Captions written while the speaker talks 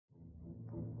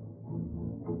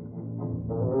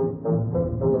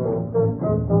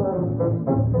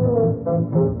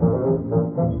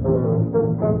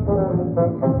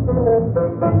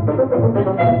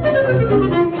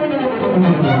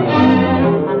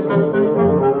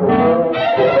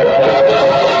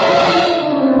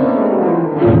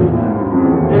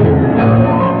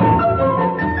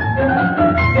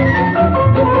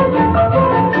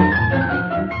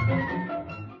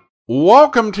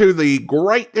Welcome to the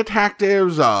Great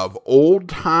Detectives of Old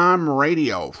Time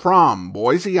Radio. From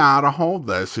Boise, Idaho,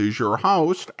 this is your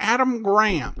host, Adam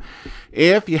Graham.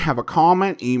 If you have a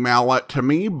comment, email it to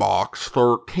me,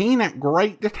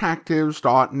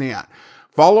 box13@greatdetectives.net.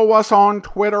 Follow us on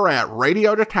Twitter at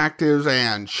Radio Detectives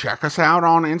and check us out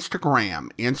on Instagram,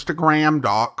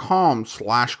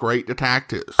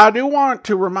 instagram.com/greatdetectives. I do want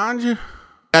to remind you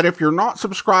that if you're not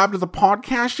subscribed to the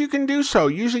podcast, you can do so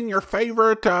using your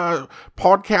favorite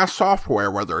podcast software,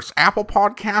 whether it's Apple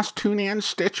Podcasts, TuneIn,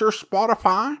 Stitcher,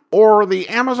 Spotify, or the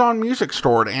Amazon Music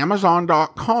Store at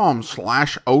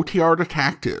amazon.com/OTR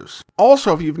Detectives.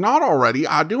 Also, if you've not already,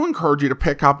 I do encourage you to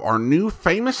pick up our new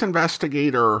Famous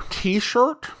Investigator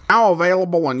t-shirt, now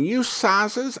available in youth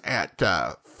sizes at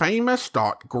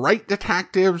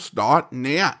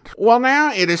famous.greatdetectives.net. Well,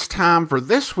 now it is time for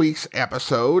this week's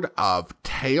episode of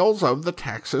Tales of the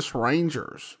Texas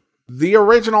Rangers. The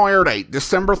original air date,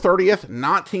 December 30th,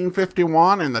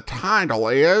 1951, and the title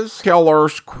is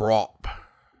Killer's Crop.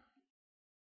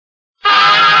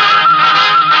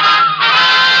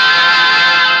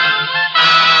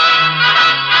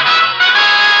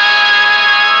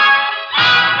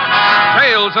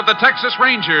 Tales of the Texas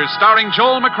Rangers, starring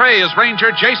Joel McCrea as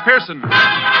Ranger Jace Pearson.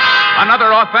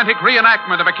 Another authentic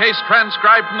reenactment of a case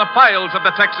transcribed from the files of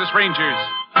the Texas Rangers.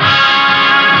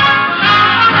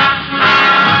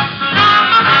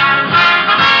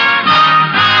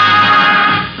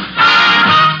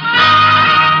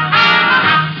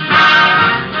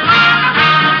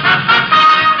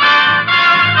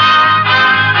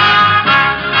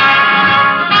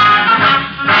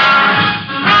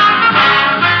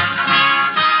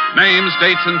 Names,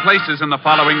 dates, and places in the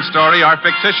following story are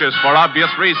fictitious for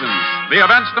obvious reasons. The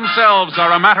events themselves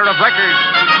are a matter of record.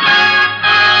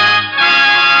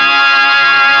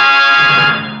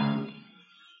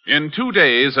 In 2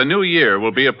 days, a new year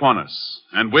will be upon us,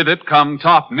 and with it come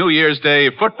top New Year's Day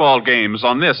football games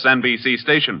on this NBC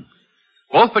station.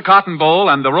 Both the Cotton Bowl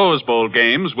and the Rose Bowl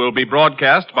games will be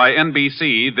broadcast by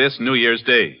NBC this New Year's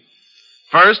Day.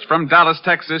 First, from Dallas,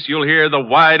 Texas, you'll hear the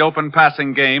wide-open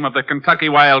passing game of the Kentucky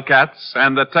Wildcats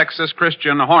and the Texas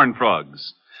Christian Horned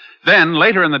Frogs. Then,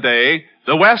 later in the day,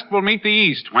 the West will meet the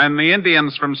East when the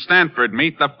Indians from Stanford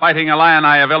meet the Fighting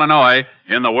Illini of Illinois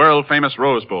in the world-famous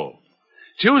Rose Bowl.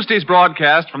 Tuesday's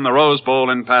broadcast from the Rose Bowl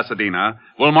in Pasadena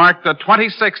will mark the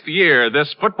 26th year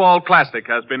this football classic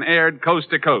has been aired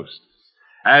coast to coast.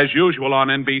 As usual on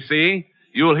NBC,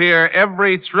 you'll hear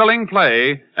every thrilling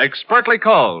play expertly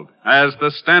called as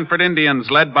the Stanford Indians,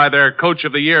 led by their Coach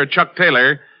of the Year, Chuck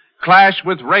Taylor, clash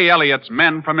with Ray Elliott's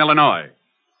men from Illinois.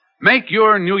 Make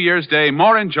your New Year's Day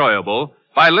more enjoyable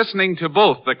by listening to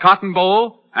both the Cotton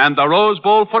Bowl and the Rose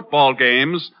Bowl football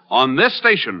games on this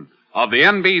station of the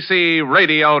NBC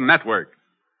Radio Network.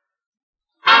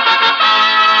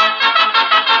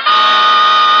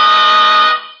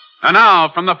 And now,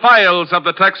 from the files of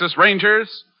the Texas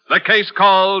Rangers, the case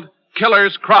called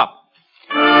Killer's Crop.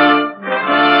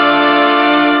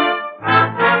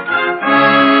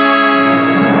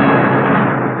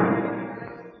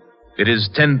 It is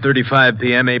 10:35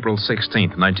 p.m., April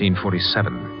 16th,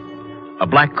 1947. A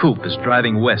black coupe is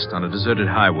driving west on a deserted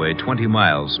highway 20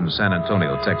 miles from San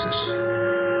Antonio, Texas.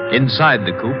 Inside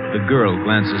the coupe, the girl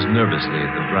glances nervously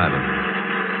at the driver.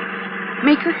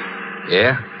 Meeker?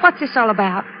 Yeah? What's this all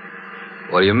about?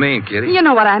 What do you mean, Kitty? You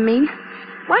know what I mean.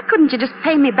 Why couldn't you just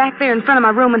pay me back there in front of my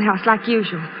rooming house like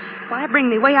usual? Why bring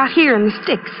me way out here in the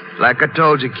sticks? Like I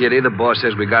told you, Kitty, the boss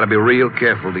says we gotta be real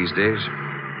careful these days.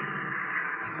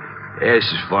 This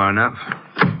is far enough.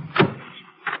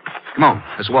 Come on,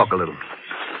 let's walk a little.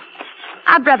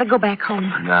 I'd rather go back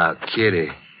home. Now, Kitty,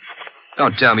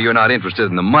 don't tell me you're not interested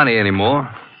in the money anymore.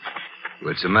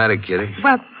 What's the matter, Kitty?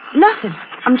 Well, nothing.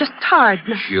 I'm just tired.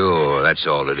 Sure, that's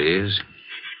all it is.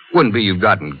 Wouldn't be you've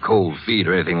gotten cold feet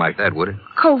or anything like that, would it?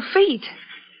 Cold feet?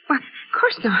 Why, of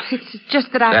course not. It's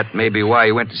just that I... That may be why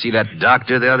you went to see that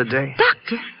doctor the other day?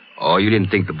 Doctor? Oh, you didn't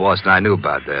think the boss and I knew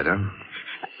about that, huh?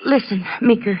 Listen,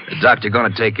 Meeker. The doctor gonna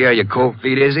take care of your cold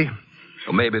feet, is he?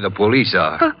 Or maybe the police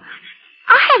are. I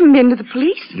haven't been to the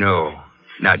police. No,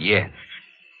 not yet.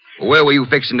 Well, where were you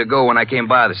fixing to go when I came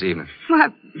by this evening? Why,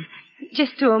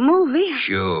 just to a movie.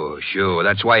 Sure.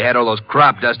 That's why you had all those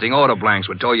crop-dusting auto blanks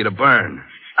we told you to burn.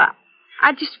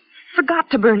 I just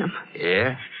forgot to burn them.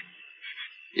 Yeah?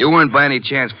 You weren't by any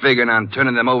chance figuring on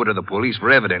turning them over to the police for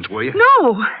evidence, were you?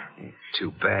 No. Too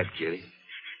bad, Kitty.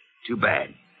 Too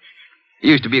bad.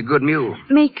 You used to be a good mule.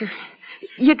 Meeker,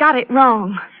 you got it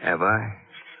wrong. Have I?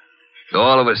 So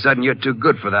all of a sudden you're too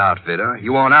good for the outfit, huh?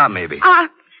 You want out, maybe?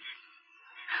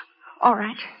 All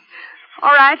right.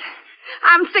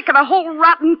 I'm sick of the whole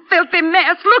rotten, filthy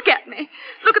mess. Look at me.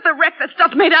 Look at the wreck that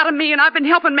stuff made out of me, and I've been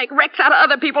helping make wrecks out of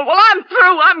other people. Well, I'm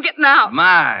through. I'm getting out.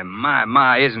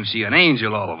 My, isn't she an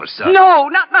angel all of a sudden? No,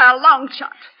 not by a long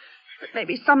shot. But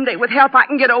maybe someday with help I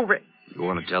can get over it. You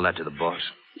want to tell that to the boss?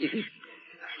 You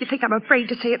think I'm afraid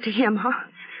to say it to him, huh?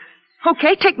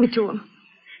 Okay, take me to him.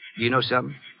 You know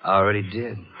something? I already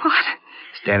did. What?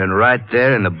 Standing right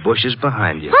there in the bushes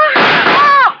behind you.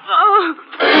 Oh!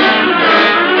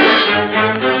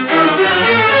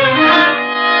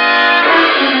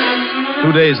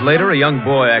 2 days later, a young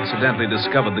boy accidentally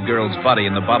discovered the girl's body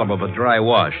in the bottom of a dry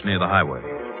wash near the highway.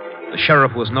 The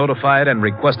sheriff was notified and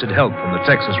requested help from the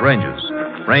Texas Rangers.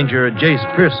 Ranger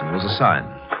Jace Pearson was assigned.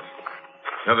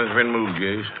 Nothing's been moved,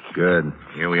 Jace. Good.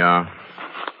 Here we are.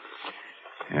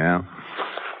 Yeah.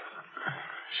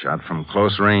 Shot from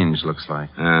close range, looks like.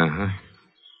 Uh-huh.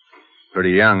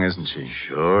 Pretty young, isn't she?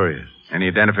 Sure is. Any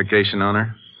identification on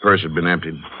her? Purse had been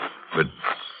emptied. But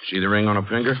see the ring on her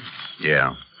finger?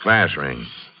 Yeah. Class ring.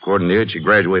 According to it, she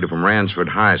graduated from Ransford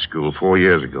High School 4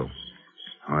 years ago.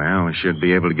 Well, we should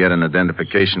be able to get an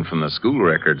identification from the school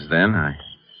records then.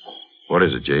 What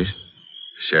is it, Jace?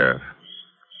 Sheriff.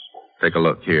 Take a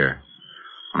look here.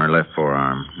 On her left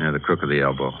forearm, near the crook of the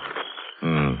elbow.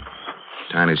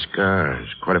 Tiny scars.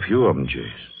 Quite a few of them,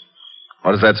 Jace.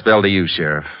 What does that spell to you,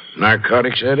 Sheriff?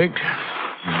 Narcotics addict?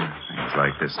 Things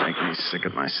like this make me sick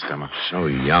at my stomach. So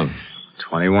young.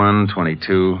 21,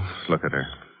 22. Look at her.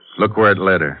 Look where it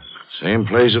led her. Same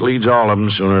place it leads all of them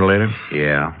sooner or later.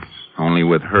 Yeah. Only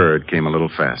with her, it came a little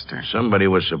faster. Somebody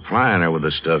was supplying her with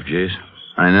the stuff, Jace.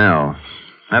 I know.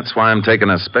 That's why I'm taking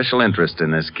a special interest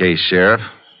in this case, Sheriff.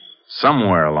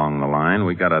 Somewhere along the line,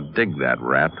 we gotta dig that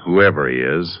rat, whoever he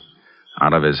is,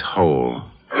 out of his hole.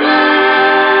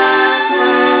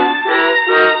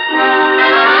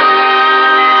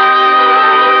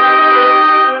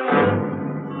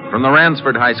 From the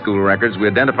Ransford High School records, we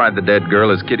identified the dead girl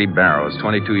as Kitty Barrows,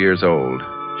 22 years old.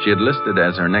 She had listed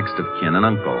as her next of kin an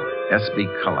uncle, S.B.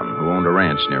 Cullen, who owned a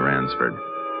ranch near Ransford.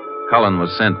 Cullen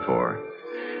was sent for.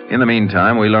 In the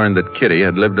meantime, we learned that Kitty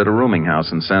had lived at a rooming house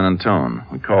in San Antone.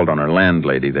 We called on her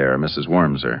landlady there, Mrs.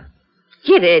 Wormser.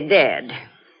 Kitty dead.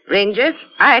 Ranger,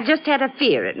 I just had a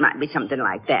fear it might be something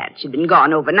like that. She'd been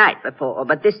gone overnight before,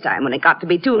 but this time when it got to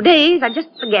be 2 days, I just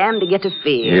began to get a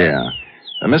fear. Yeah.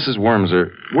 Mrs.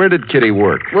 Wormser, where did Kitty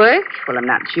work? Work? Well, I'm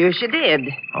not sure she did.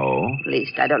 Oh? At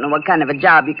least I don't know what kind of a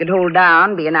job you could hold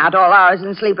down, being out all hours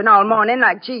and sleeping all morning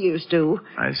like she used to.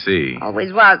 I see.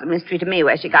 Always was a mystery to me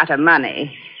where she got her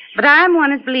money. But I'm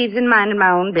one that believes in minding my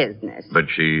own business. But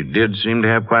she did seem to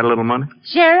have quite a little money.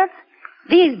 Sheriff,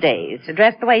 these days, to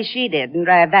dress the way she did and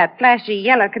drive that flashy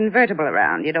yellow convertible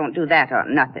around, you don't do that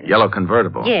on nothing. Yellow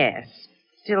convertible? Yes.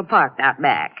 Still parked out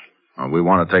back. Well, we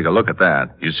want to take a look at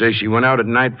that. You say she went out at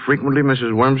night frequently,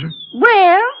 Mrs. Wormser?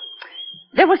 Well,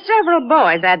 there were several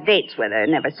boys I had dates with her.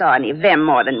 Never saw any of them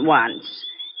more than once.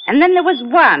 And then there was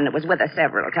one that was with her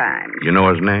several times. You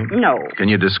know his name? No. Can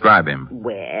you describe him?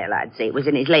 Well, I'd say it was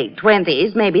in his late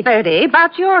 20s, maybe 30.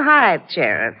 About your height,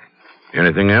 Sheriff.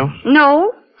 Anything else?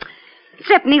 No.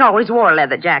 Except he always wore a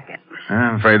leather jacket.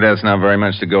 I'm afraid that's not very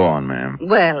much to go on, ma'am.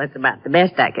 Well, it's about the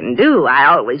best I can do. I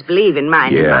always believe in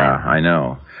minding Yeah, I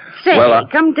know. Say, Well,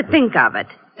 come to think of it,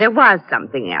 there was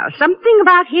something else. Something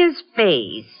about his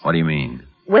face. What do you mean?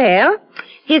 Well,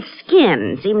 his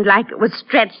skin seemed like it was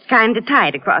stretched kind of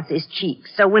tight across his cheeks,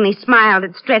 so when he smiled,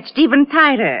 it stretched even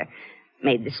tighter.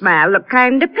 Made the smile look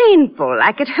kind of painful,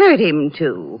 like it hurt him,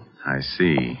 too. I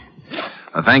see.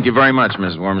 Well, thank you very much,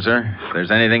 Miss Wormser. If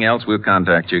there's anything else, we'll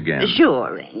contact you again.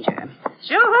 Sure, Ranger.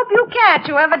 Sure hope you catch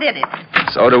whoever did it.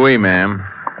 So do we, ma'am.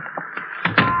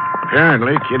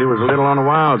 Apparently, Kitty was a little on the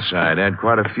wild side. Had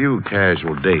quite a few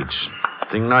casual dates.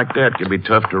 A thing like that could be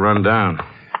tough to run down.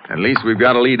 At least we've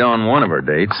got a lead on one of her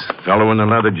dates. Fellow in the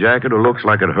leather jacket who looks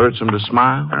like it hurts him to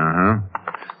smile. Uh-huh.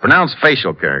 Pronounced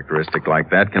facial characteristic like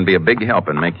that can be a big help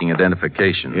in making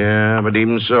identification. Yeah, but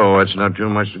even so, it's not too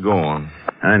much to go on.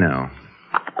 I know.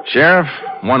 Sheriff,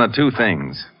 one of two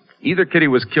things. Either Kitty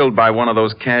was killed by one of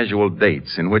those casual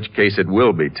dates, in which case it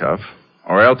will be tough,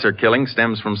 or else her killing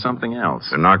stems from something else.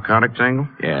 The narcotics angle?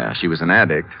 Yeah, she was an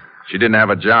addict. She didn't have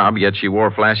a job, yet she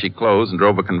wore flashy clothes and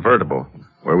drove a convertible.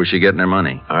 Where was she getting her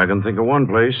money? I can think of one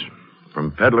place.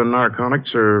 From peddling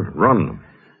narcotics or running them.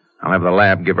 I'll have the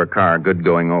lab give her car a good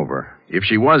going over. If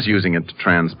she was using it to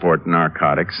transport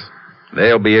narcotics,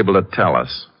 they'll be able to tell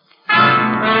us.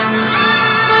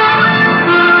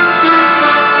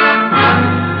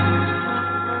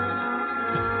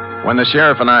 When the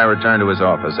sheriff and I returned to his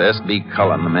office, S.B.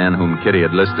 Cullen, the man whom Kitty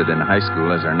had listed in high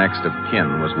school as her next of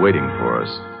kin, was waiting for us.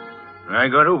 I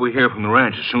got over here from the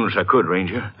ranch as soon as I could,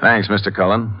 Ranger. Thanks, Mr.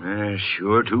 Cullen.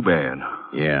 Sure, too bad.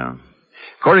 Yeah.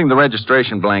 According to the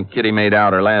registration blank Kitty made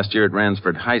out her last year at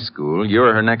Ransford High School,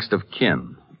 you're her next of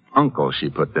kin. Uncle, she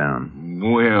put down.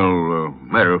 Well,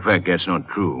 matter of fact, that's not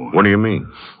true. What do you mean?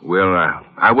 Well,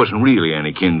 I wasn't really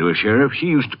any kin to her, Sheriff. She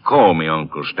used to call me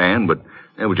Uncle Stan, but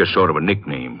that was just sort of a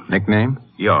nickname. Nickname?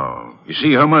 Yeah. You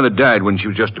see, her mother died when she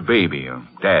was just a baby. Her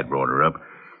dad brought her up.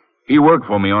 He worked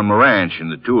for me on my ranch,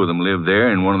 and the two of them lived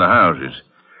there in one of the houses.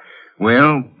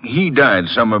 Well, he died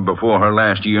summer before her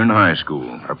last year in high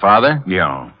school. Her father?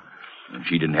 Yeah. And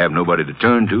she didn't have nobody to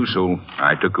turn to, so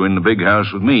I took her in the big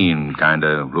house with me and kind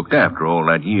of looked after her all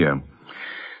that year.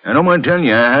 I don't mind telling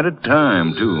you, I had a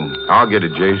time, too. I'll get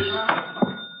it,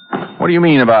 Jace. What do you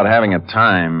mean about having a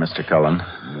time, Mr. Cullen?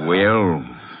 Well,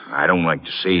 I don't like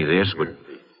to say this, but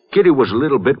Kitty was a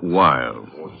little bit wild.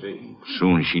 As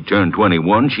soon as she turned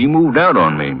 21, she moved out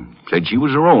on me. Said she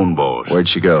was her own boss. Where'd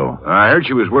she go? I heard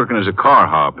she was working as a car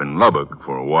hop in Lubbock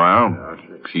for a while.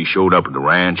 She showed up at the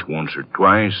ranch once or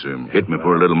twice, hit me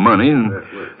for a little money, and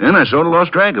then I sort of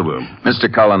lost track of her.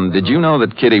 Mr. Cullen, did you know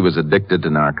that Kitty was addicted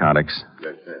to narcotics?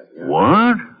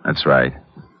 What? That's right.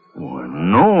 Well,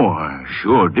 no, I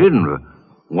sure didn't.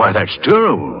 Why, that's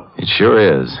terrible. It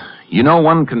sure is. You know,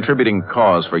 one contributing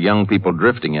cause for young people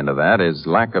drifting into that is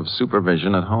lack of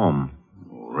supervision at home.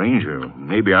 Ranger,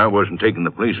 maybe I wasn't taking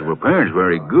the place of her parents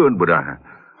very good, but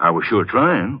I was sure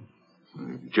trying.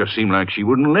 It just seemed like she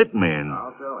wouldn't let me. And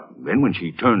then when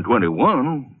she turned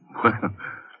 21, well,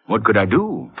 what could I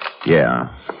do? Yeah.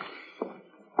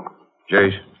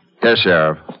 Jace? Yes,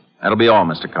 Sheriff. That'll be all,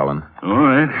 Mr. Cullen. All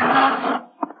right.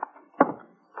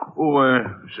 Oh,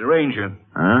 Sir Ranger.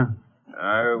 Huh?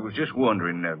 I was just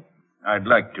wondering, I'd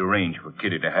like to arrange for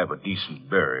Kitty to have a decent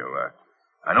burial.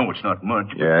 I know it's not much.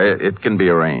 Yeah, it can be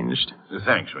arranged.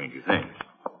 Thanks, Ranger, thanks.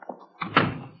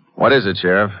 What is it,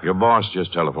 Sheriff? Your boss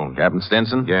just telephoned. Captain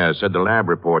Stinson? Yeah, said the lab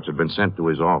reports have been sent to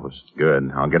his office.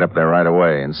 Good. I'll get up there right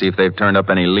away and see if they've turned up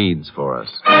any leads for us.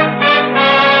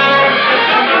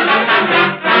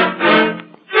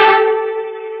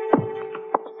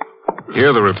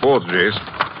 Hear the reports, Jace.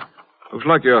 Looks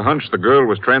like your hunch the girl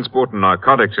was transporting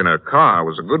narcotics in her car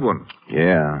was a good one.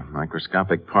 Yeah,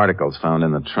 microscopic particles found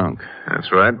in the trunk.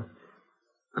 That's right.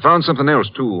 I found something else,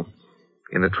 too.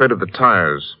 In the tread of the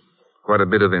tires. Quite a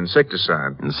bit of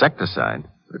insecticide. Insecticide?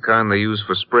 The kind they use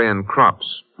for spraying crops.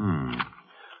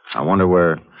 I wonder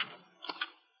where...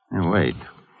 Hey, wait.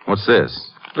 What's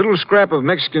this? Little scrap of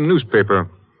Mexican newspaper.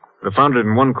 They found it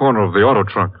in one corner of the auto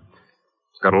trunk.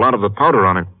 It's got a lot of the powder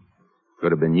on it.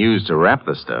 Could have been used to wrap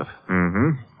the stuff.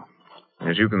 Mm-hmm.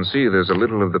 As you can see, there's a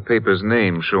little of the paper's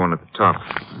name shown at the top.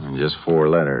 And just 4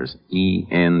 letters.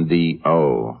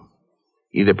 E-N-D-O.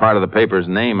 Either part of the paper's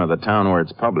name or the town where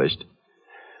it's published.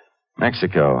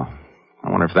 Mexico. I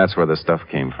wonder if that's where the stuff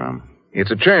came from.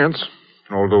 It's a chance,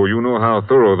 although you know how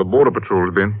thorough the Border Patrol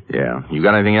has been. Yeah. You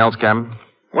got anything else, Captain?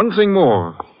 One thing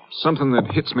more. Something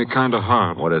that hits me kind of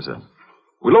hard. What is it?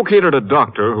 We located a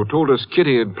doctor who told us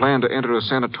Kitty had planned to enter a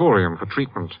sanatorium for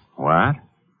treatment. What?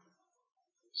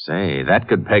 Say, that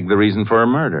could peg the reason for her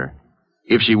murder.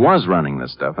 If she was running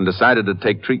this stuff and decided to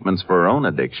take treatments for her own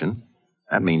addiction,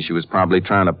 that means she was probably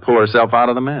trying to pull herself out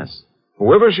of the mess.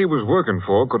 Whoever she was working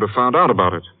for could have found out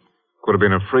about it. Could have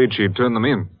been afraid she'd turn them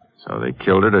in. So they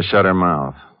killed her to shut her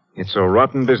mouth. It's a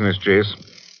rotten business, Jace.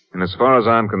 And as far as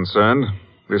I'm concerned,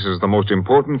 this is the most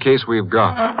important case we've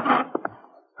got.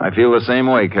 I feel the same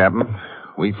way, Captain.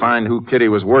 We find who Kitty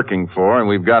was working for, and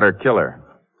we've got her killer.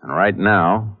 And right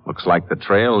now, looks like the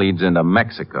trail leads into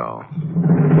Mexico.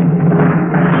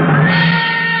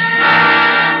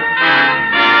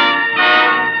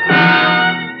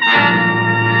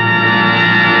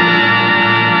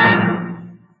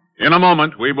 In a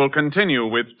moment, we will continue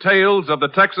with Tales of the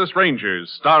Texas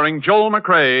Rangers, starring Joel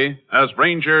McRae as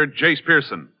Ranger Jace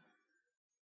Pearson.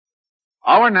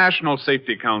 Our National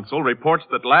Safety Council reports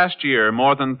that last year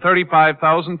more than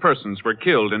 35,000 persons were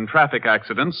killed in traffic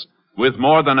accidents, with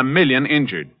more than 1 million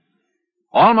injured.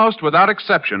 Almost without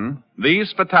exception,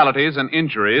 these fatalities and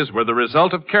injuries were the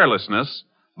result of carelessness,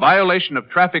 violation of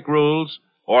traffic rules,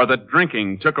 or that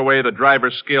drinking took away the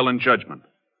driver's skill and judgment.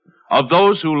 Of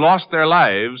those who lost their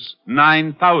lives,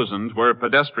 9,000 were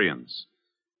pedestrians.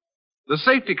 The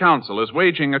Safety Council is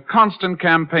waging a constant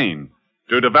campaign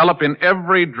to develop in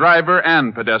every driver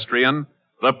and pedestrian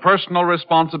the personal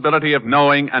responsibility of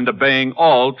knowing and obeying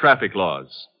all traffic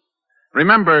laws.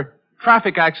 Remember,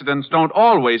 traffic accidents don't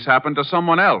always happen to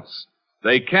someone else.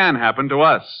 They can happen to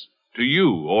us, to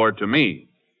you, or to me.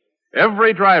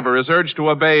 Every driver is urged to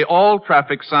obey all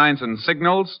traffic signs and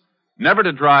signals, never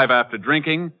to drive after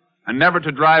drinking, and never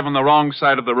to drive on the wrong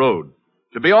side of the road.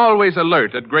 to be always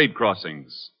alert at grade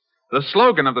crossings. The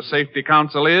slogan of the Safety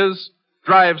Council is,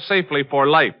 drive safely for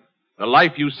life. The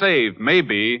life you save may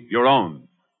be your own.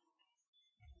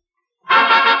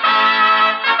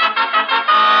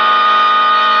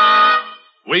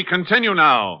 We continue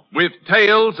now with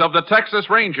Tales of the Texas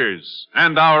Rangers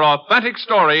and our authentic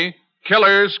story,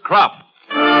 Killer's Crop.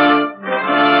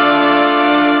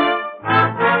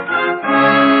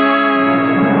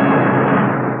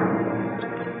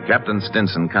 Captain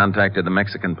Stinson contacted the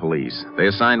Mexican police. They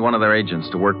assigned one of their agents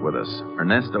to work with us,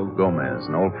 Ernesto Gomez,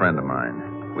 an old friend of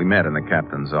mine. We met in the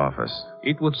captain's office.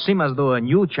 It would seem as though a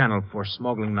new channel for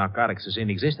smuggling narcotics is in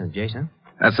existence, Jason.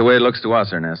 That's the way it looks to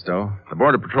us, Ernesto. The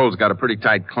Border Patrol's got a pretty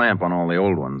tight clamp on all the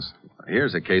old ones.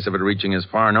 Here's a case of it reaching as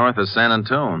far north as San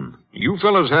Antone. You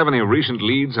fellows have any recent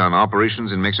leads on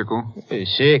operations in Mexico?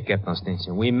 Si, Captain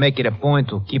Stinson. We make it a point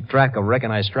to keep track of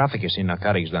recognized traffickers in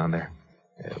narcotics down there.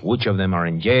 Which of them are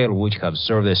in jail, which have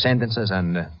served their sentences,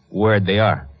 and where they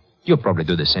are. You'll probably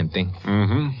do the same thing.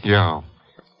 Mm-hmm, yeah.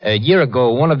 A year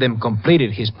ago, one of them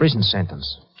completed his prison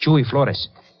sentence. Chuy Flores.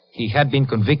 He had been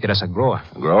convicted as a grower.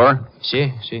 Grower?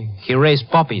 Si. He raised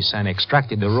poppies and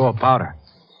extracted the raw powder.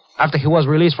 After he was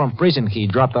released from prison, he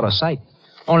dropped out of sight.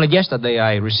 Only yesterday,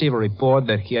 I received a report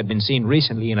that he had been seen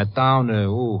recently in a town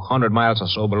 100 miles or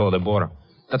so below the border.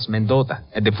 That's Mendota,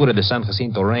 at the foot of the San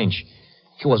Jacinto Range.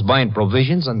 He was buying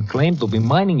provisions and claimed to be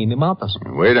mining in the mountains.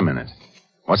 Wait a minute.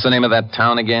 What's the name of that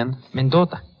town again?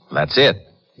 Mendota. That's it.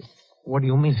 What do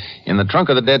you mean? In the trunk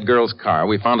of the dead girl's car,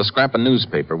 we found a scrap of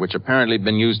newspaper which apparently had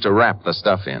been used to wrap the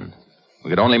stuff in.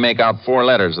 We could only make out 4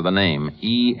 letters of the name,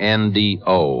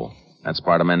 E-N-D-O. That's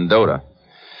part of Mendota.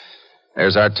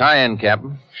 There's our tie-in,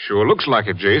 Captain. Sure looks like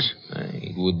it, Jace.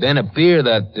 It would then appear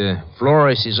that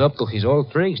Flores is up to his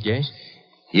old tricks, Jace.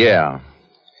 Yeah.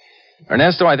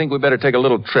 Ernesto, I think we better take a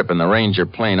little trip in the Ranger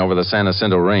plane over the San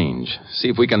Jacinto Range. See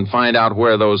if we can find out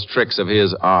where those tricks of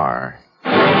his are.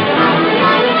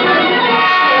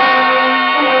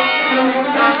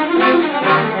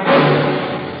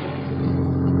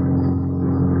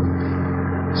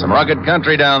 Some rugged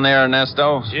country down there,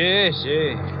 Ernesto.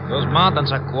 Si. Those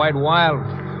mountains are quite wild.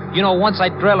 You know, once I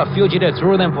trailed a fugitive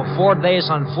through them for 4 days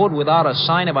on foot without a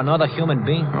sign of another human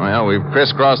being. Well, we've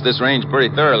crisscrossed this range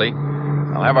pretty thoroughly.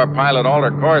 I'll have our pilot alter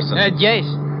course and... Jace.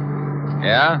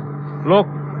 Yeah? Look.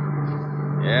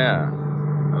 Yeah.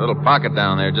 A little pocket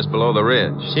down there just below the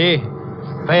ridge. Si.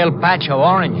 Pale patch of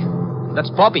orange. That's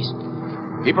poppies.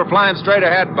 Keep her flying straight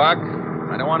ahead, Buck.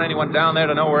 I don't want anyone down there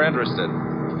to know we're interested.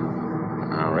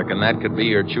 I reckon that could be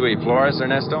your Chuy Flores,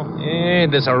 Ernesto? Yeah,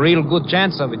 there's a real good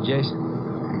chance of it, Jace.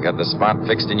 You got the spot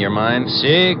fixed in your mind?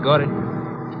 Si, got it.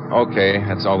 Okay,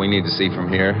 that's all we need to see from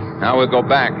here. Now we'll go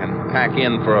back and pack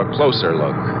in for a closer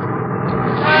look.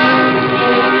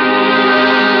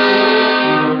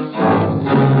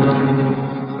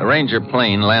 The Ranger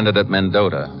plane landed at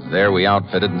Mendota. There we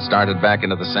outfitted and started back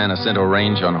into the San Jacinto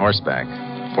Range on horseback.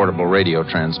 A portable radio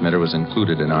transmitter was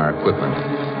included in our equipment.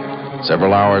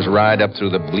 Several hours' ride up through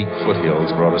the bleak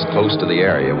foothills brought us close to the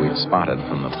area we'd spotted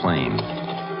from the plane.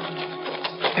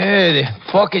 Hey,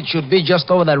 the pocket should be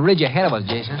just over that ridge ahead of us,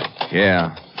 Jason.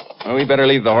 Yeah. Well, we better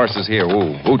leave the horses here.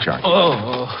 Whoa, Charlie.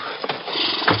 Oh.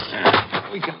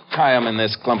 We can tie them in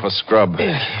this clump of scrub.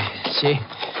 See,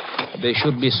 they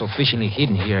should be sufficiently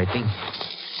hidden here, I think.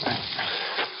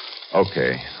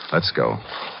 Okay, let's go.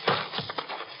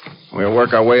 We'll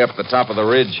work our way up the top of the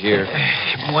ridge here.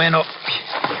 Bueno.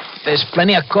 There's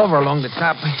plenty of cover along the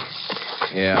top.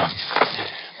 Yeah.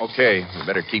 Okay, we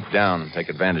better keep down and take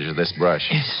advantage of this brush.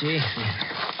 See.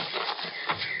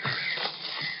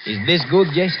 Is this good,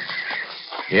 Jason?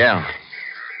 Yeah.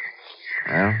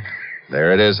 Well,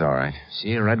 there it is, all right.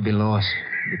 See, right below us.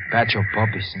 The patch of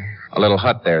poppies. A little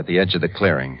hut there at the edge of the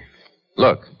clearing.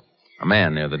 Look, a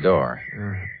man near the door.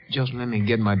 Just let me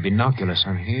get my binoculars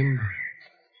on him.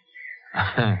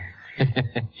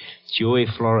 Chuy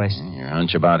Flores. Your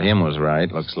hunch about him was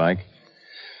right, looks like.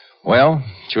 Well,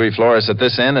 Chuy Flores at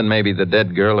this end and maybe the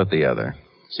dead girl at the other.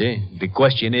 See, the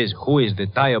question is, who is the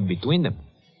tie-up between them?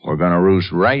 We're going to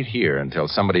roost right here until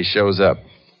somebody shows up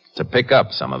to pick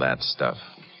up some of that stuff.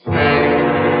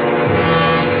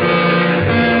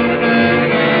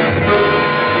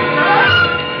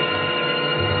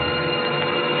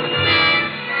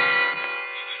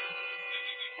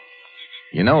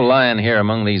 You know, lying here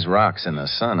among these rocks in the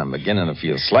sun, I'm beginning to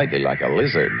feel slightly like a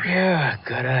lizard. Yeah,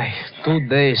 caray. 2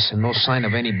 days and no sign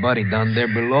of anybody down there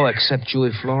below except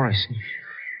Chuy Flores.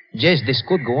 Jess, this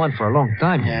could go on for a long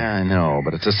time. Yeah, I know,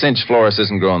 but it's a cinch Flores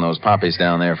isn't growing those poppies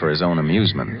down there for his own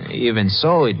amusement. Even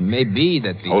so, it may be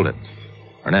that the... Hold it.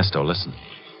 Ernesto, listen.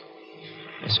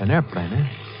 It's an airplane, eh?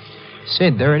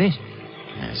 Sid, there it is.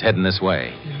 It's heading this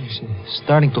way. It's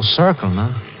starting to circle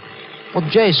now. Well,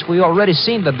 Jace, we already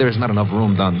seen that there's not enough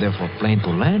room down there for a plane to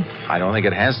land. I don't think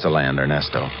it has to land,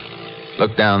 Ernesto.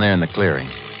 Look down there in the clearing.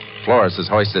 Flores has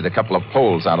hoisted a couple of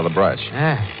poles out of the brush.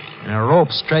 Yeah, and a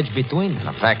rope stretched between them.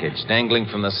 And a package dangling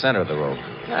from the center of the rope.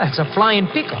 It's a flying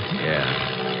pickup.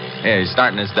 Yeah, he's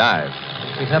starting his dive.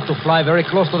 We'd have to fly very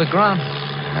close to the ground.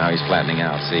 Now he's flattening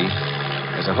out, see?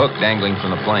 There's a hook dangling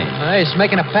from the plane. He's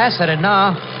making a pass at it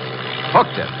now.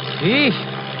 Hooked it.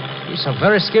 He's a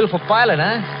very skillful pilot,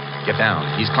 huh? Get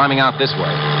down. He's climbing out this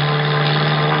way.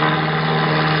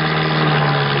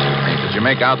 Hey, did you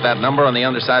make out that number on the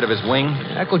underside of his wing?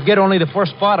 I could get only the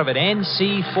first part of it.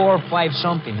 NC45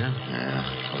 something, huh?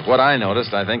 Yeah. With what I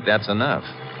noticed, I think that's enough.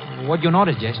 What'd you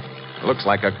notice, Jess? Looks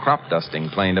like a crop dusting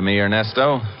plane to me,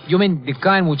 Ernesto. You mean the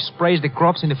kind which sprays the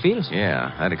crops in the fields?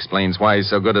 Yeah, that explains why he's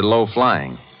so good at low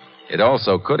flying. It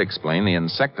also could explain the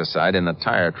insecticide in the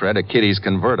tire tread of Kitty's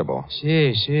convertible.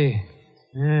 See.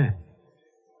 Yeah.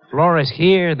 Flores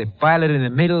here, the pilot in the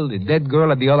middle, the dead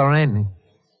girl at the other end.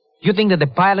 You think that the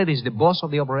pilot is the boss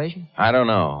of the operation? I don't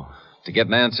know. To get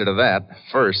an answer to that,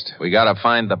 first, we gotta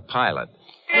find the pilot.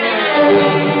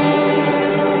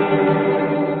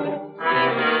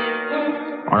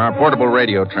 On our portable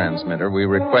radio transmitter, we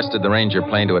requested the Ranger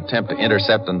plane to attempt to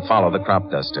intercept and follow the crop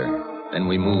duster. Then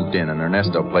we moved in, and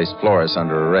Ernesto placed Flores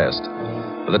under arrest.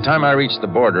 By the time I reached the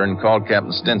border and called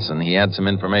Captain Stinson, he had some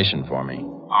information for me.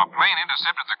 Our plane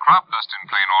intercepted the crop dusting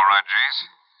plane, all right, Jace.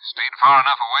 Stayed far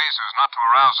enough away so as not to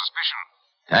arouse suspicion.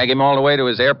 Tag him all the way to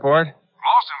his airport?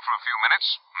 Lost him for a few minutes,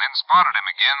 and then spotted him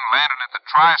again landing at the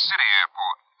Tri-City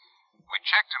Airport. We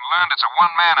checked and learned it's a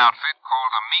one-man outfit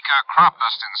called the Meeker Crop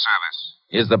Dusting Service.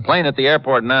 Is the plane at the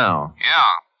airport now?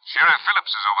 Yeah. Sheriff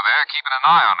Phillips is over there keeping an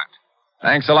eye on it.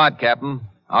 Thanks a lot, Captain.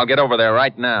 I'll get over there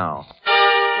right now.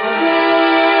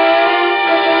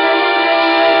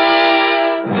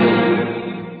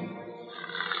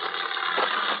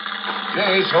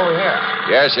 Jace, over here.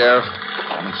 Yeah, Sheriff.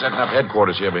 I've been setting up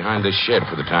headquarters here behind this shed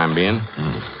for the time being.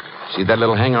 See that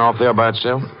little hangar off there by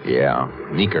itself? Yeah,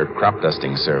 Meeker Crop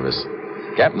Dusting Service.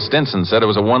 Captain Stinson said it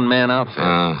was a one-man outfit.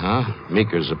 Uh-huh.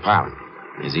 Meeker's the pilot.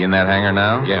 Is he in that hangar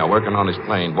now? Yeah, working on his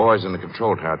plane. Boys in the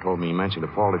control tower told me he mentioned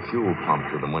a faulty fuel pump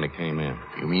to them when he came in.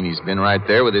 You mean he's been right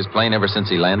there with his plane ever since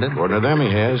he landed? According to them, he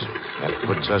has. That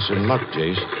puts us in luck,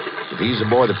 Jace. If he's the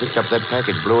boy that picked up that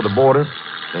package below the border,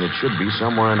 then it should be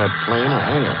somewhere in that plane or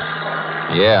hangar.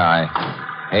 Yeah,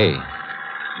 Hey.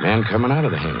 Man coming out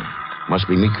of the hangar. Must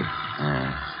be Meeker.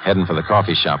 Heading for the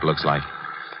coffee shop, looks like.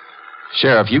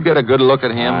 Sheriff, you get a good look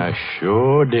at him? I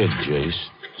sure did, Jace.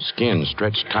 Skin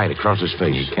stretched tight across his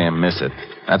face. You can't miss it.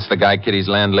 That's the guy Kitty's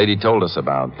landlady told us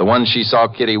about. The one she saw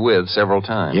Kitty with several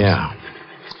times. Yeah.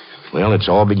 Well, it's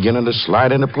all beginning to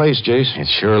slide into place, Jace. It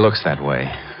sure looks that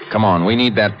way. Come on, we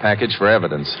need that package for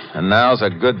evidence. And now's a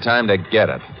good time to get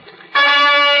it.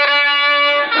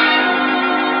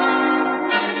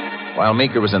 While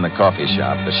Meeker was in the coffee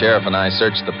shop, the sheriff and I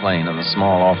searched the plane and the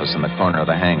small office in the corner of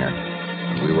the hangar.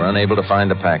 But we were unable to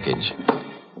find the package.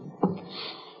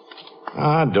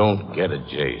 I don't get it,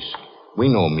 Jace. We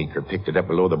know Meeker picked it up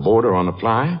below the border on the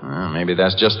fly. Maybe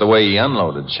that's just the way he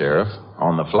unloaded, Sheriff.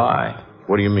 On the fly.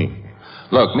 What do you mean?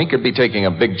 Look, Meeker'd be taking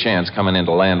a big chance coming in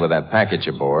to land with that package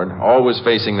aboard, always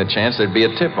facing the chance there'd be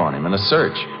a tip on him and a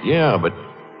search. Yeah, but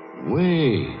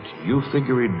wait. You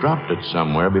figure he dropped it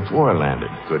somewhere before it landed.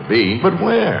 Could be. But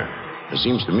where? It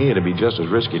seems to me it'd be just as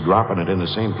risky dropping it in the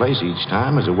same place each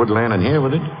time as it would landing here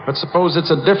with it. But suppose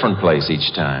it's a different place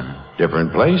each time.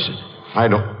 Different place? I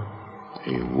don't...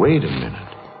 Hey, wait a minute.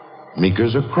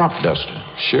 Meeker's a crop duster.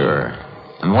 Sure.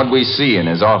 And what'd we see in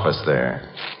his office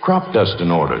there? Crop dusting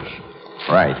orders.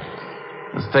 Right.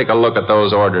 Let's take a look at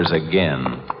those orders again.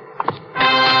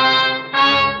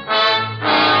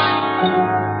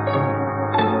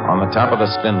 On the top of the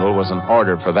spindle was an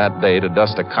order for that day to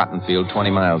dust a cotton field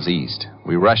 20 miles east.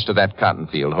 We rushed to that cotton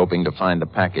field, hoping to find the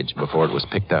package before it was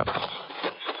picked up.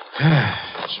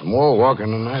 Some more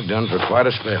walking than I've done for quite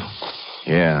a spell.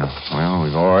 Yeah, well,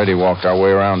 we've already walked our way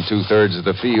around 2/3 of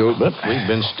the field. But we've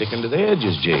been sticking to the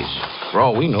edges, Jace. For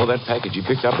all we know, that package you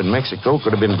picked up in Mexico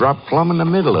could have been dropped plumb in the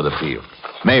middle of the field.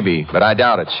 Maybe, but I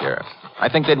doubt it, Sheriff. I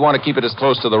think they'd want to keep it as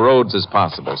close to the roads as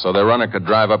possible so their runner could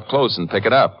drive up close and pick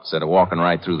it up instead of walking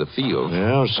right through the field.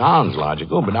 Well, sounds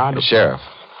logical, but I don't... Sheriff,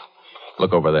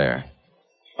 look over there.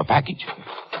 A package?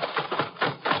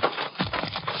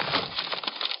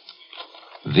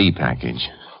 The package.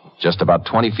 Just about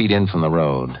 20 feet in from the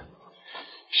road.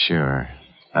 Sure.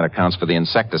 That accounts for the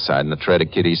insecticide in the tread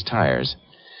of Kitty's tires.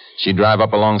 She'd drive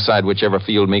up alongside whichever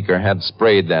field Meeker had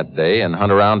sprayed that day and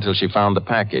hunt around till she found the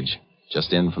package,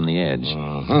 just in from the edge.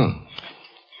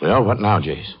 Well, what now,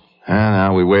 Jace? And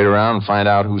now we wait around and find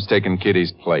out who's taking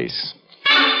Kitty's place.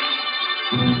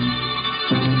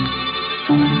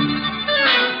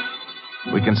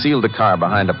 We concealed the car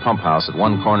behind a pump house at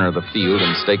one corner of the field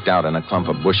and staked out in a clump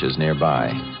of bushes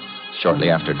nearby. Shortly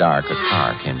after dark, a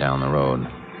car came down the road.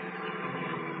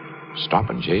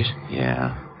 Stopping, Jace?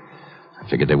 Yeah. I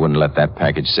figured they wouldn't let that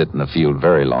package sit in the field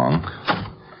very long.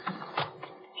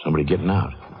 Somebody getting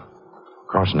out.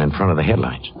 Crossing in front of the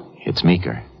headlights. It's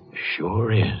Meeker.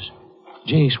 Sure is.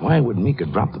 Jace, why would Meeker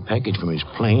drop the package from his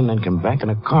plane and come back in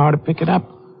a car to pick it up?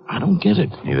 I don't get it.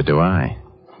 Neither do I.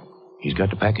 He's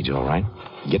got the package all right.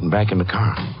 Getting back in the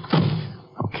car.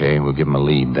 Okay, we'll give him a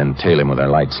lead, then tail him with our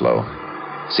lights low.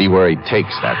 See where he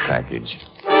takes that package.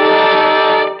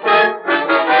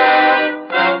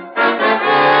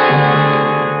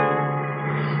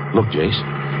 Look, Jace.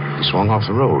 He swung off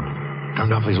the road.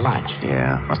 Turned off his lights.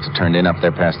 Yeah, must have turned in up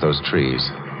there past those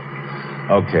trees.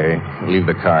 Okay, we'll leave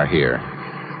the car here.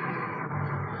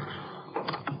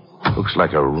 Looks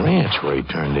like a ranch where he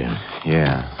turned in.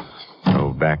 Yeah.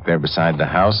 Drove back there beside the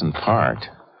house and parked.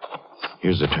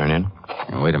 Here's the turn-in.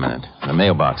 Now, wait a minute. The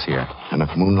mailbox here.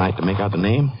 Enough moonlight to make out the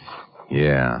name?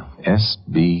 Yeah.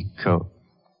 S.B.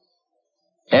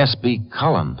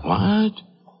 Cullen. What?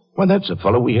 Well, that's the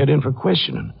fellow we had in for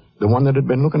questioning. The one that had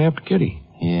been looking after Kitty.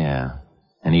 Yeah.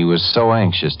 And he was so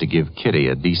anxious to give Kitty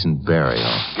a decent burial.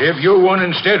 Give you one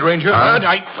instead, Ranger.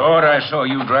 I thought I saw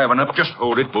you driving up. Just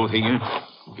hold it, both of you.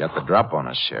 You got the drop on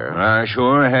us, Sheriff. I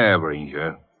sure have,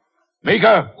 Ranger.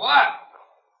 Meeker! What?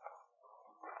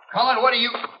 Cullen, what are you...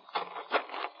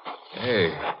 Hey,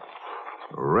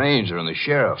 the Ranger and the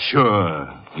Sheriff. Sure.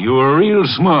 You were real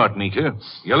smart, Meeker.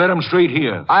 You let him straight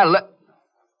here. Well,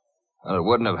 it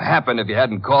wouldn't have happened if you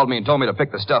hadn't called me and told me to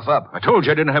pick the stuff up. I told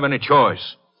you I didn't have any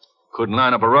choice. Couldn't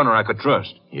line up a runner I could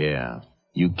trust. Yeah.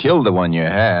 You killed the one you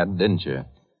had, didn't you?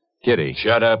 Kitty.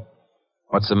 Shut up.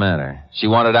 What's the matter? She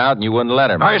wanted out and you wouldn't let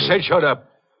her. I said shut up.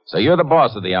 So you're the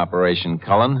boss of the operation,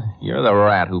 Cullen. You're the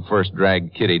rat who first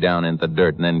dragged Kitty down into the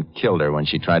dirt and then killed her when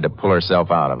she tried to pull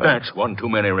herself out of it. That's one too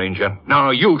many, Ranger.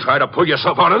 Now you try to pull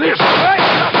yourself out of this.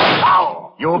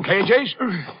 Ow! You okay, Jace?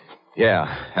 Yeah.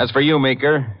 As for you,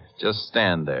 Meeker, just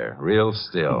stand there, real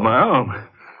still. My arm.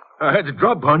 I had to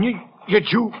drop on you.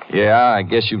 Yet you... Yeah, I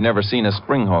guess you've never seen a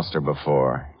spring holster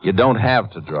before. You don't have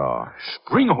to draw.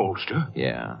 Spring holster?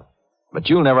 Yeah. But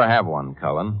you'll never have one,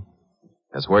 Cullen.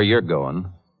 That's where you're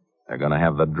going. They're going to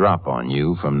have the drop on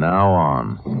you from now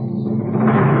on.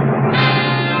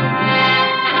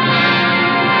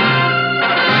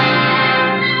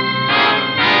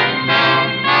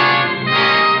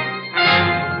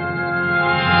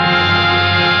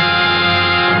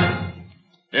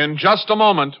 In just a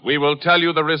moment, we will tell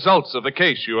you the results of the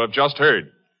case you have just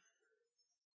heard.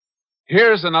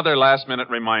 Here's another last-minute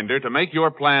reminder to make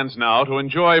your plans now to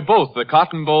enjoy both the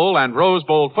Cotton Bowl and Rose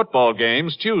Bowl football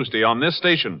games Tuesday on this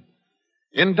station.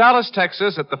 In Dallas,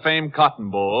 Texas, at the famed Cotton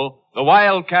Bowl, the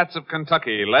Wildcats of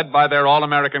Kentucky, led by their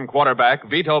All-American quarterback,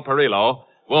 Vito Perillo,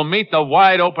 will meet the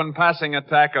wide-open passing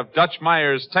attack of Dutch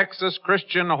Meyer's Texas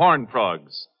Christian Horned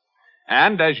Frogs.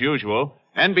 And, as usual,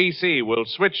 NBC will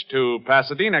switch to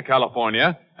Pasadena,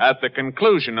 California, at the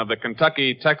conclusion of the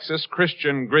Kentucky-Texas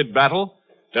Christian Grid Battle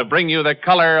to bring you the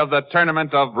color of the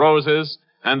Tournament of Roses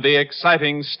and the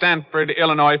exciting Stanford,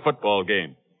 Illinois football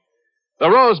game. The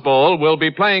Rose Bowl will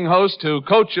be playing host to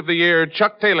Coach of the Year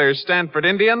Chuck Taylor's Stanford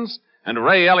Indians and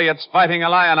Ray Elliott's Fighting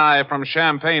Illini from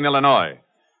Champaign, Illinois.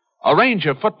 Arrange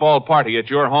a football party at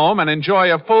your home and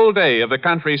enjoy a full day of the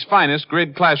country's finest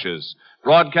grid clashes.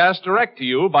 Broadcast direct to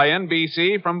you by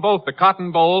NBC from both the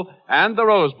Cotton Bowl and the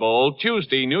Rose Bowl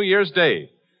Tuesday, New Year's Day,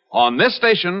 on this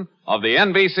station of the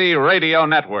NBC Radio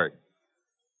Network.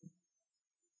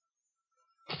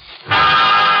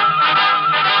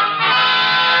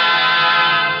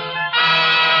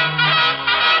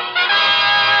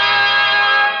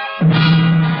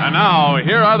 And now,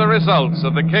 here are the results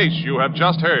of the case you have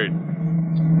just heard.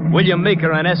 William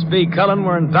Meeker and S.B. Cullen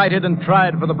were indicted and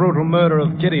tried for the brutal murder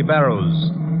of Kitty Barrows.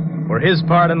 For his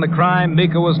part in the crime,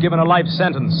 Meeker was given a life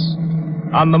sentence.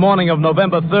 On the morning of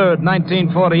November 3rd,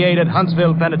 1948, at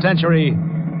Huntsville Penitentiary,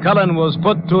 Cullen was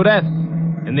put to death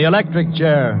in the electric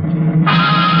chair.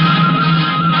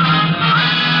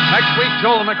 Next week,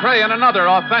 Joel McRae in another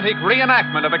authentic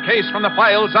reenactment of a case from the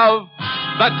files of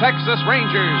the Texas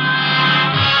Rangers.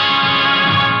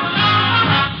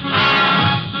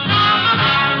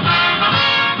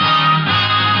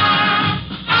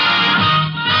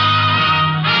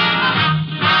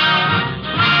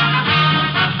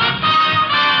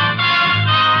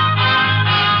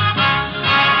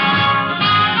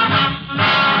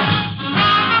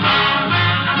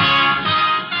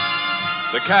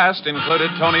 cast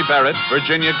included Tony Barrett,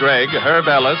 Virginia Gregg, Herb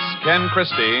Ellis, Ken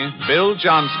Christie, Bill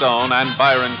Johnstone, and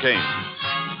Byron Kane.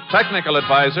 Technical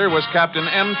advisor was Captain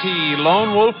M.T.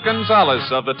 Lone Wolf Gonzalez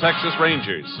of the Texas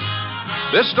Rangers.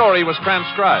 This story was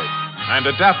transcribed and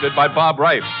adapted by Bob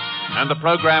Reif, and the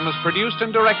program is produced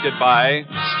and directed by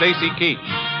Stacy Keach.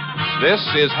 This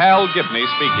is Hal Gibney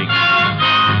speaking.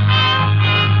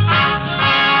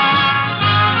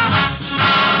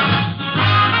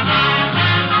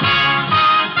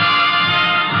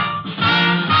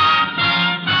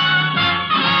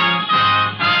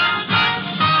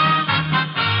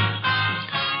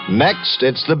 Next,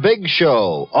 it's The Big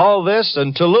Show. All this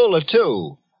and Tallulah,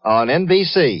 too, on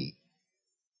NBC.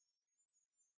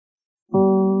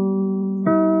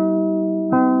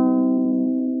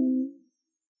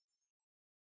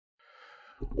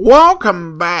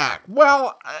 Welcome back.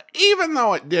 Well, even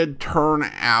though it did turn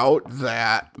out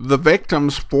that the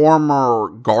victim's former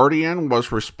guardian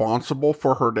was responsible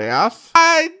for her death,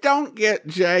 I don't get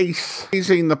Jace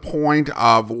raising the point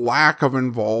of lack of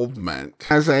involvement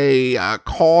as a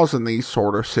cause in these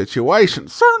sort of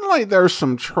situations. Certainly there's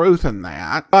some truth in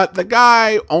that, but the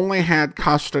guy only had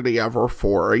custody of her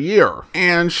for a year,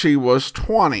 and she was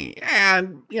 20.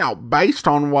 And, based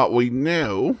on what we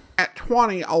knew, at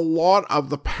 20, a lot of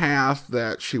the path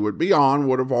that she would be on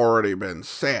would have already been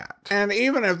set. And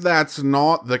even if that's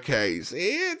not the case,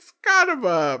 it's kind of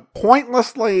a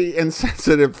pointlessly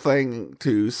insensitive thing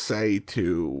to say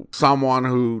to someone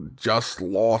who just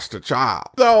lost a child.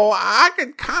 Though I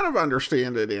could kind of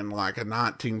understand it in like a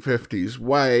 1950s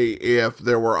way if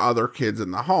there were other kids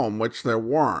in the home, which there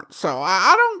weren't. So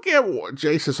I don't get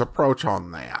Jace's approach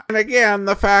on that. And again,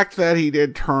 the fact that he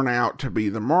did turn out to be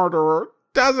the murderer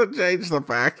doesn't change the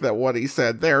fact that what he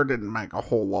said there didn't make a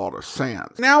whole lot of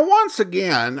sense. Now, once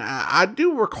again, I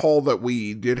do recall that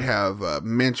we did have a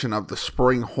mention of the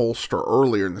spring holster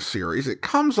earlier in the series. It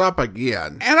comes up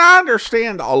again, and I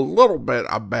understand a little bit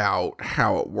about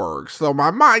how it works, though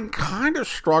my mind kind of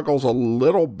struggles a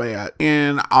little bit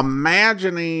in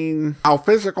imagining how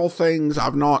physical things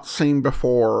I've not seen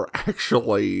before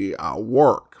actually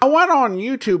work. I went on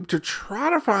YouTube to try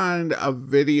to find a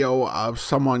video of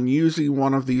someone using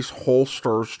one of these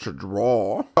holsters to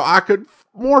draw, so I could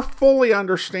more fully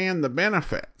understand the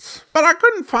benefits. But I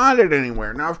couldn't find it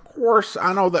anywhere. Now, of course,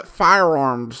 I know that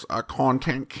firearms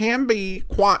content can be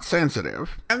quite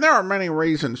sensitive, and there are many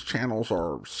reasons channels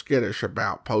are skittish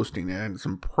about posting it, and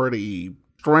some pretty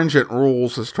stringent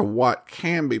rules as to what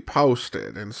can be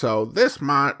posted, and so this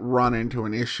might run into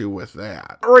an issue with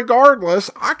that. Regardless,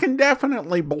 I can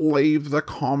definitely believe the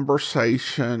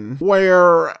conversation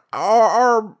where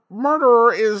our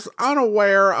murderer is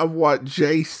unaware of what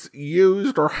Jace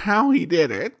used or how he did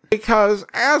it, because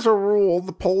as a rule,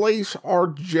 the police are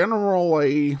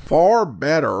generally far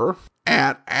better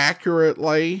at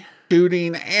accurately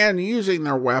shooting and using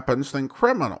their weapons than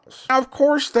criminals. Now, of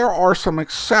course, there are some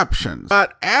exceptions,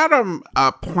 but Adam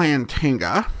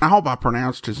Plantinga, I hope I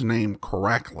pronounced his name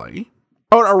correctly,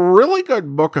 wrote a really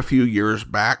good book a few years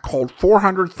back called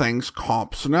 400 Things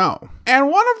Cops Know. And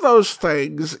one of those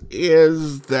things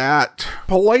is that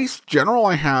police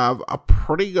generally have a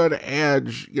pretty good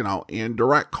edge, in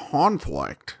direct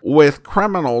conflict with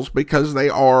criminals because they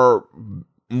are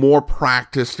more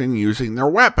practiced in using their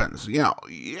weapons. Your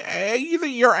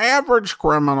average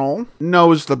criminal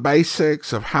knows the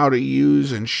basics of how to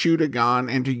use and shoot a gun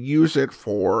and to use it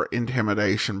for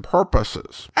intimidation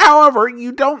purposes. However,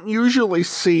 you don't usually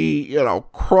see,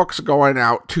 crooks going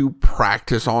out to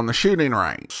practice on the shooting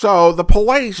range. So the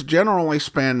police generally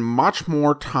spend much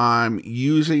more time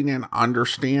using and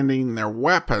understanding their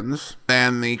weapons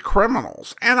than the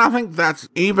criminals. And I think that's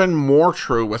even more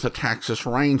true with a Texas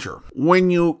Ranger. When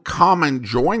you come and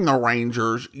join the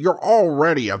Rangers, you're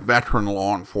already a veteran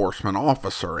law enforcement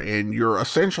officer, and you're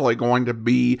essentially going to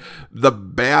be the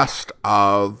best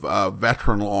of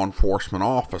veteran law enforcement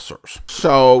officers.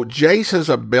 So Jace's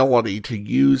ability to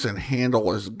use and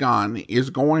handle his gun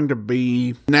is going to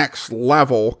be next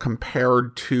level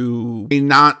compared to a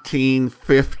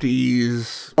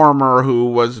 1950s farmer who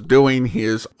was doing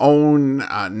his own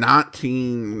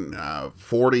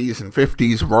 1940s and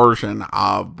 50s version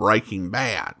of Breaking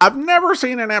Bad. I've never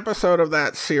seen an episode of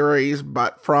that series,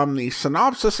 but from the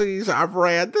synopsises I've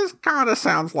read, this kind of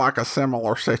sounds like a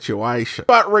similar situation.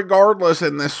 But regardless,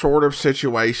 in this sort of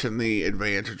situation, the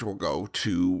advantage will go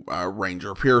to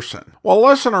Ranger Pearson. Well,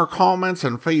 listener comments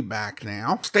and feedback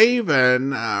now.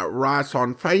 Steven writes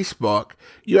on Facebook,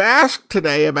 "You asked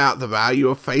today about the value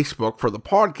of Facebook for the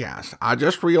podcast. I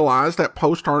just realized that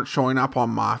posts aren't showing up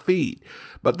on my feed,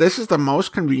 but this is the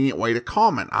most convenient way to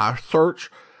comment. I search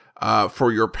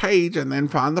for your page and then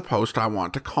find the post I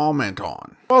want to comment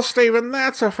on. Well, Stephen,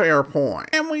 that's a fair point.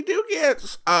 And we do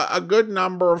get a good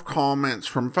number of comments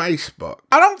from Facebook.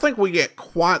 I don't think we get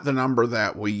quite the number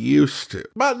that we used to.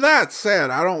 But that said,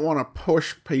 I don't want to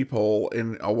push people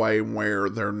in a way where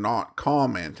they're not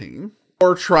commenting,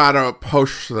 or try to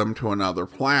push them to another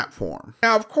platform.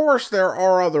 Now, of course, there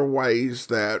are other ways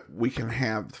that we can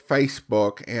have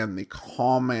Facebook and the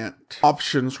comment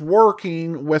options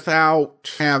working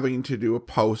without having to do a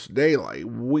post daily.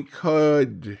 We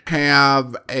could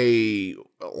have a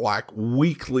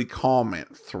weekly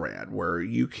comment thread where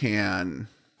you can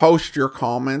post your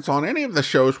comments on any of the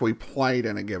shows we played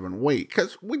in a given week,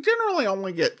 because we generally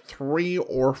only get 3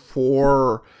 or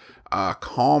 4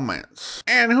 comments.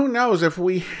 And who knows, if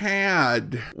we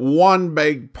had one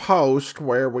big post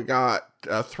where we got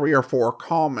 3 or 4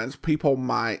 comments, people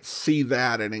might see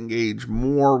that and engage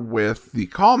more with the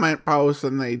comment post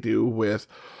than they do with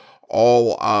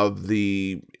all of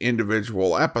the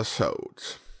individual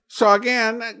episodes. So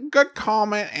again, good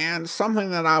comment and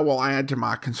something that I will add to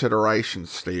my consideration,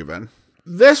 Stephen.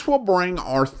 This will bring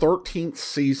our 13th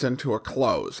season to a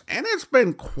close, and it's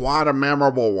been quite a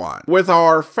memorable one, with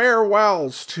our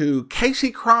farewells to Casey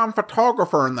Crime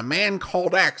Photographer and the Man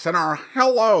Called X, and our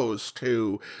hellos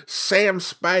to Sam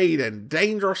Spade and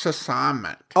Dangerous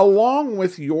Assignment, along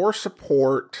with your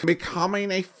support becoming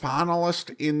a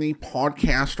finalist in the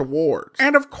Podcast Awards.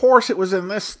 And of course, it was in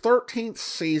this 13th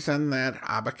season that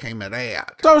I became an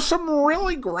ad. So some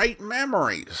really great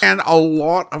memories, and a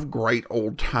lot of great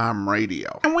old-time radio.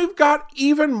 And we've got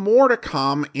even more to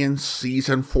come in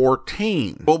season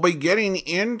 14. We'll be getting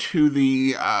into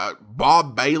the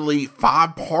Bob Bailey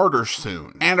 5-parter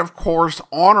soon. And of course,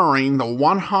 honoring the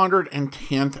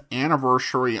 110th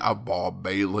anniversary of Bob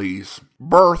Bailey's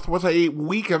birth with a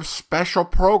week of special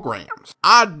programs.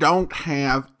 I don't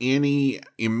have any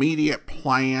immediate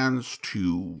plans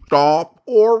to stop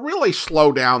or really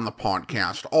slow down the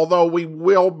podcast, although we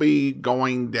will be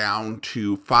going down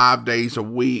to 5 days a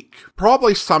week,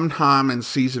 probably sometime in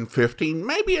season 15,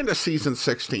 maybe into season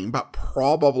 16, but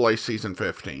probably season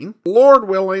 15. Lord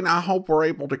willing, I hope we're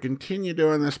able to continue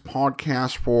doing this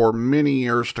podcast for many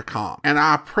years to come. And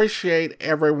I appreciate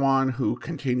everyone who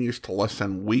continues to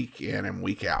listen week in and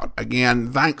week out.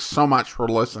 Again, thanks so much for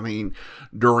listening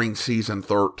during season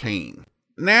 13.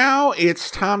 Now it's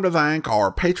time to thank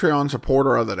our Patreon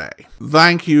supporter of the day.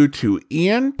 Thank you to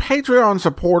Ian, Patreon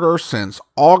supporter since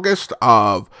August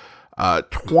of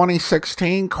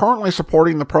 2016, currently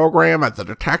supporting the program at the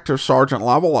detective sergeant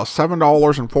level of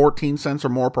 $7.14 or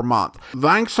more per month.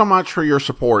 Thanks so much for your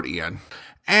support, Ian.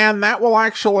 And that will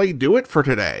actually do it for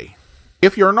today.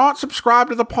 If you're not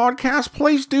subscribed to the podcast,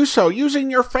 please do so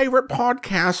using your favorite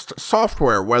podcast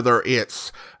software, whether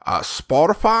it's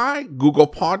Spotify, Google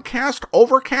Podcast,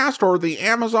 Overcast, or the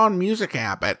Amazon Music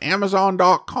app at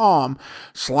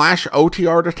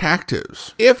amazon.com/OTR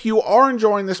Detectives. If you are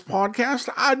enjoying this podcast,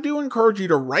 I do encourage you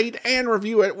to rate and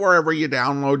review it wherever you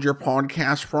download your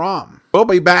podcast from. We'll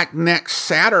be back next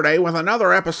Saturday with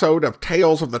another episode of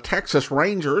Tales of the Texas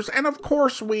Rangers, and of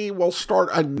course we will start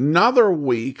another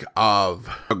week of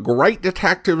Great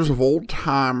Detectives of Old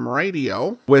Time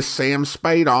Radio with Sam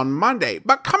Spade on Monday.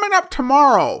 But coming up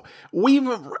tomorrow, we've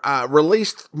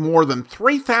released more than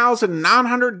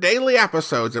 3,900 daily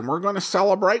episodes, and we're going to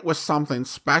celebrate with something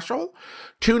special.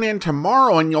 Tune in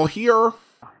tomorrow and you'll hear...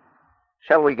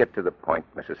 Shall we get to the point,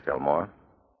 Mrs. Fillmore?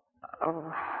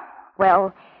 Oh,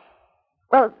 well,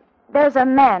 there's a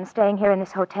man staying here in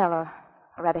this hotel, or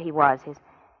rather he was.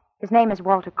 His name is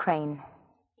Walter Crane.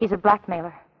 He's a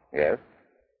blackmailer. Yes?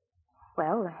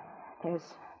 Well,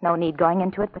 there's no need going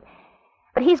into it, but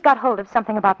he's got hold of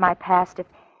something about my past.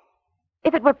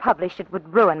 If it were published, it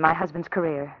would ruin my husband's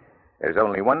career. There's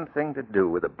only one thing to do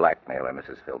with a blackmailer,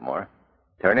 Mrs. Fillmore.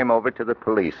 Turn him over to the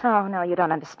police. Oh, no, you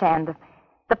don't understand.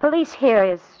 The police here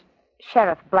is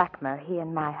Sheriff Blackmer. He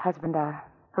and my husband are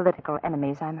political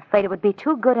enemies. I'm afraid it would be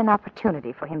too good an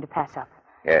opportunity for him to pass up.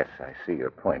 Yes, I see your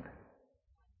point.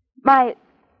 My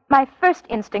first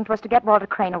instinct was to get Walter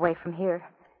Crane away from here.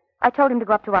 I told him to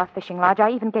go up to our fishing lodge.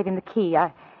 I even gave him the key.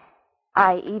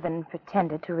 I even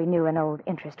pretended to renew an old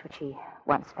interest which he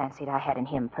once fancied I had in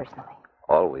him personally.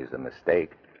 Always a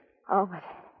mistake. Oh, but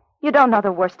you don't know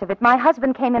the worst of it. My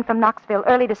husband came in from Knoxville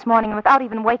early this morning, and without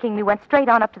even waking me, went straight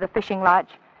on up to the fishing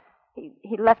lodge.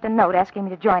 He left a note asking me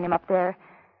to join him up there.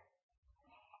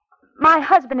 My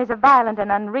husband is a violent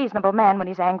and unreasonable man when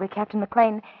he's angry, Captain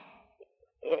McLean.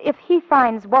 If he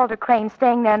finds Walter Crane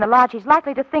staying there in the lodge, he's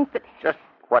likely to think that... Just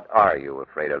what are you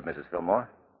afraid of, Mrs. Fillmore?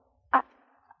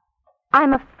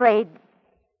 I'm afraid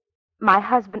my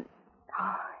husband...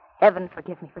 Oh, Heaven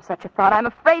forgive me for such a thought. I'm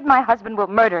afraid my husband will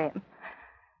murder him.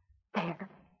 There.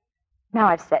 Now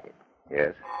I've said it.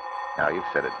 Yes. Now you've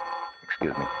said it.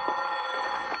 Excuse me.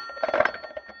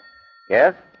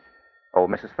 Yes? Oh,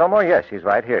 Mrs. Fillmore? Yes, she's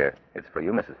right here. It's for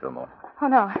you, Mrs. Fillmore. Oh,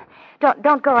 no.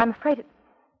 Don't go. I'm afraid it...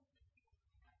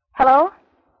 Hello?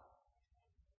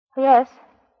 Yes.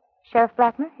 Sheriff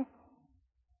Blackmer?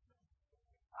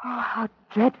 Oh, how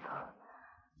dreadful.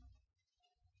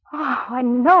 Oh, I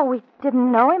know we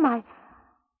didn't know him. I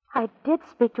did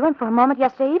speak to him for a moment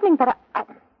yesterday evening, but of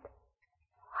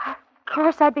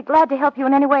course, I'd be glad to help you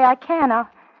in any way I can.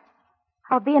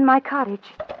 I'll be in my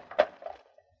cottage.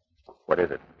 What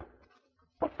is it?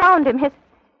 I found him.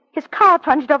 His car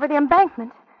plunged over the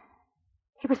embankment.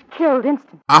 He was killed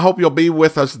instantly. I hope you'll be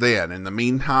with us then. In the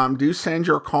meantime, do send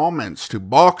your comments to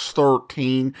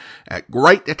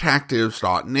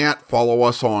box13@greatdetectives.net. Follow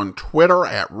us on Twitter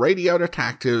 @Radio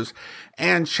Detectives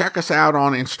and check us out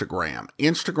on Instagram,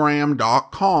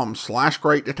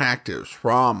 instagram.com/greatdetectives.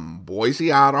 From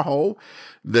Boise, Idaho,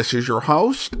 this is your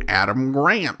host, Adam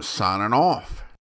Grant, signing off.